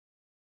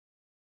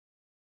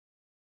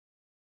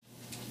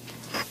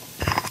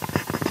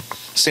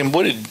Sam,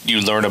 what did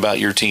you learn about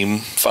your team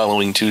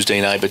following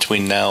Tuesday night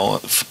between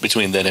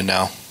then and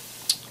now?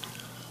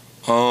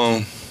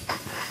 Well,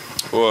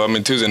 I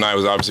mean, Tuesday night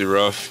was obviously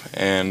rough,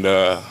 and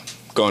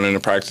going into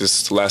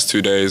practice the last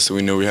 2 days,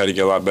 we knew we had to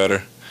get a lot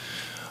better.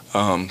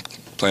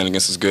 Playing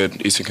against this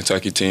good Eastern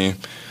Kentucky team,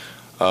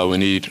 we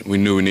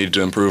knew we needed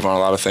to improve on a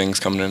lot of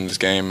things coming into this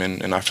game,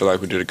 and I feel like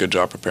we did a good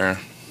job preparing.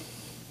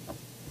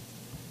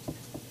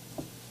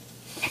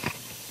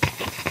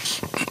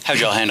 How'd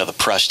y'all handle the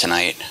press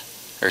tonight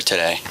or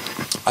today?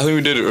 I think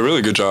we did a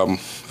really good job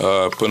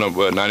putting up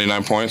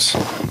 99 points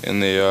in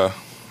their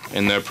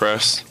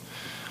press.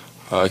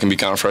 It can be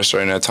kind of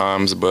frustrating at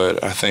times,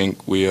 but I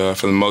think we,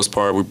 for the most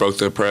part, we broke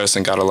the press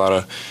and got a lot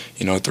of,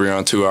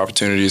 3-on-2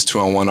 opportunities,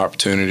 2-on-1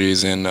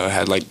 opportunities, and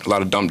had like a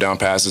lot of dump down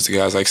passes to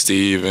guys like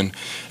Steve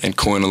and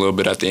Quinn a little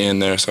bit at the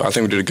end there. So I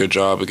think we did a good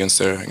job against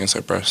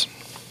their press.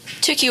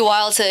 Took you a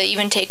while to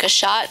even take a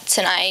shot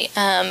tonight.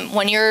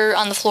 When you're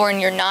on the floor and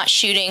you're not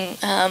shooting,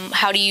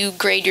 how do you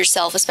grade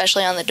yourself,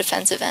 especially on the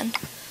defensive end?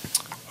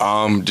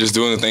 Just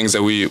doing the things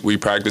that we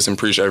practice and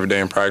preach every day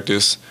in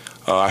practice.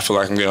 I feel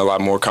like I'm getting a lot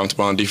more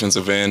comfortable on the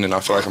defensive end, and I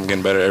feel like I'm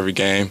getting better every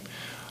game.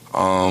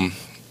 And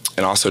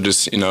also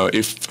just,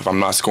 if I'm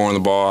not scoring the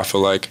ball, I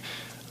feel like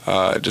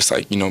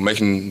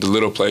making the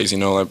little plays,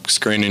 like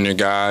screening your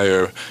guy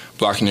or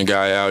blocking your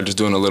guy out, just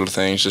doing the little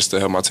things just to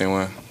help my team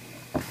win.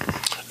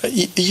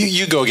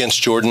 You go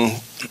against Jordan,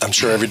 I'm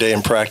sure, every day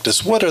in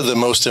practice. What are the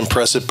most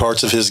impressive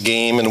parts of his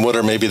game, and what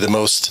are maybe the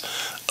most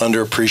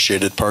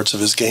underappreciated parts of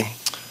his game?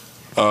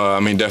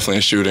 Definitely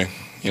in shooting.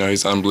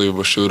 He's an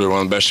unbelievable shooter,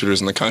 one of the best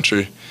shooters in the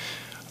country.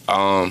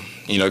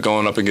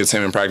 Going up against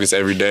him in practice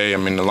every day,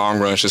 the long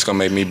run is just going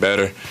to make me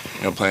better,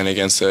 playing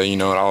against,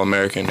 an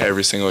All-American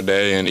every single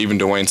day, and even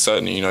Dwayne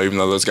Sutton, even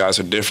though those guys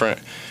are different.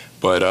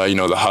 But,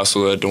 the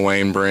hustle that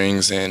Dwayne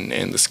brings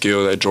and the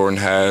skill that Jordan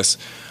has,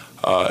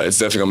 it's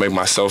definitely going to make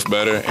myself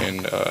better,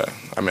 and,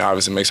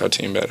 obviously makes our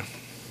team better.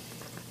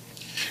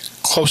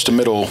 Close to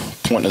middle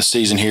point of the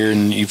season here,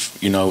 and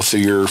through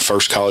your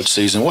first college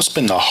season, what's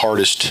been the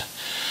hardest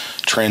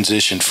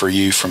transition for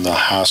you from the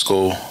high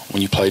school,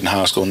 when you played in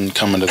high school, and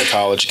coming to the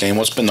college game?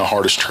 What's been the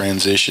hardest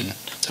transition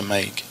to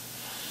make?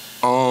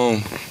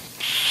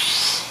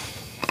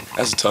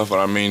 That's a tough one.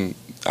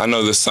 I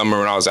know this summer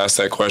when I was asked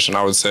that question,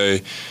 I would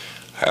say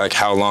like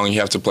how long you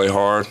have to play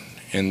hard,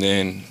 and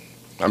then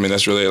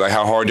that's really like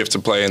how hard you have to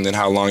play and then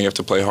how long you have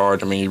to play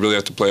hard. You really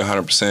have to play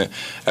 100%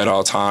 at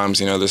all times.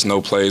 There's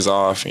no plays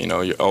off.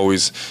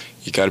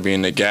 You got to be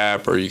in the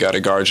gap, or you got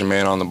to guard your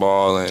man on the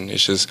ball, and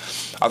it's just,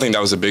 I think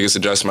that was the biggest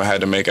adjustment I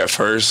had to make at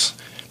first,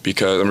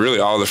 because really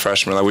all the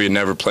freshmen, we had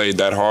never played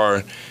that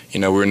hard.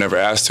 We were never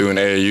asked to in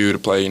AAU to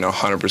play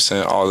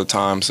 100% all the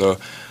time. So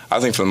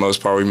I think for the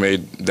most part we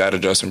made that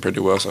adjustment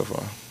pretty well so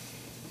far.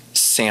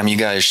 Sam, you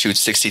guys shoot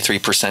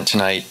 63%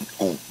 tonight.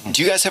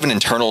 Do you guys have an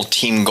internal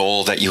team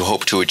goal that you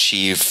hope to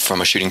achieve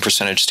from a shooting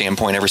percentage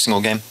standpoint every single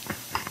game?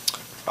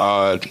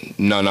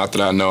 No, not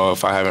that I know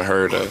of. I haven't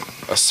heard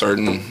a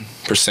certain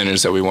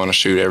percentage that we want to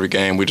shoot every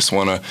game. We just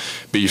want to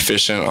be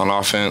efficient on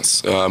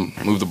offense,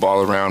 move the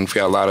ball around. We've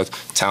got a lot of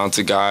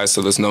talented guys,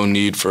 so there's no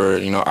need for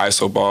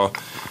ISO ball.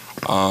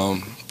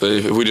 But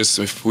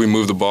if we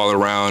move the ball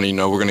around,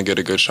 we're going to get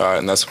a good shot,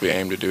 and that's what we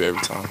aim to do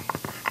every time.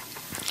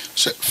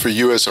 So for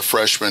you as a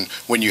freshman,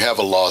 when you have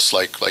a loss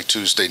like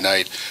Tuesday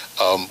night,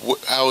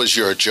 how has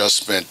your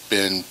adjustment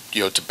been,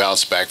 to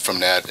bounce back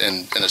from that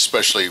and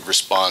especially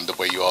respond the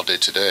way you all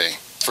did today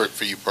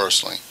for you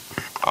personally?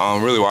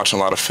 Really watching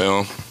a lot of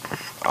film.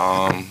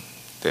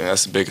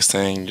 That's the biggest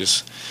thing,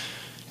 just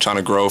trying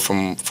to grow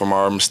from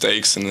our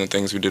mistakes and the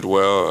things we did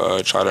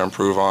well, try to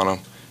improve on them.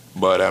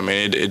 But,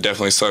 it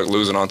definitely sucked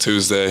losing on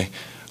Tuesday.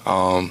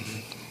 But,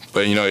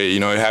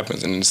 it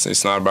happens, and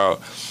it's not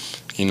about,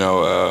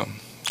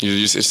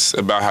 it's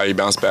about how you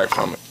bounce back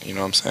from it, you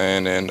know what I'm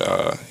saying? And,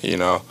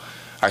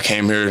 I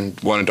came here and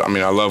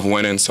I love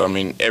winning, so,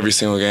 every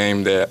single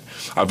game that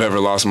I've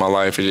ever lost in my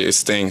life, it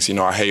stings.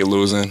 I hate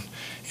losing.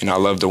 I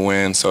love to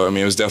win, so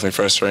it was definitely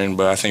frustrating,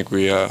 but I think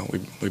we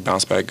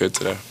bounced back good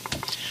today.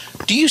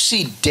 Do you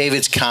see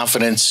David's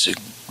confidence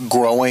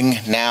growing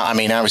now?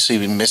 Obviously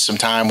we missed some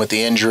time with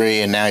the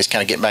injury, and now he's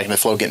kind of getting back in the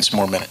flow, getting some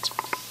more minutes.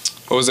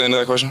 What was the end of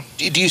that question?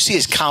 Do you see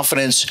his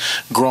confidence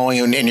growing,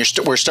 and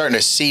we're starting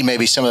to see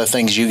maybe some of the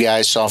things you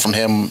guys saw from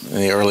him in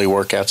the early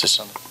workouts this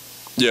summer?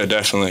 Yeah,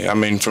 definitely.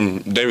 From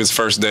David's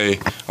first day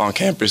on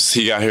campus,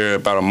 he got here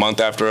about a month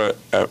after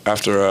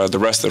the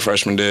rest of the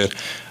freshmen did.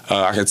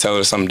 I could tell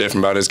there's something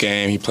different about his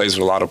game. He plays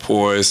with a lot of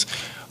poise.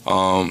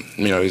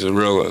 He's a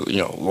real,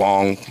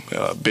 long,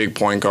 big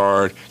point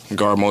guard, can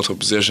guard multiple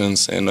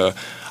positions. And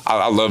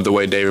I love the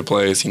way David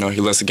plays. He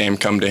lets the game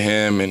come to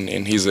him,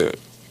 and he's a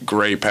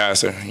great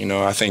passer.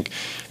 I think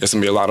it's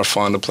going to be a lot of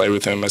fun to play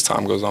with him as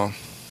time goes on.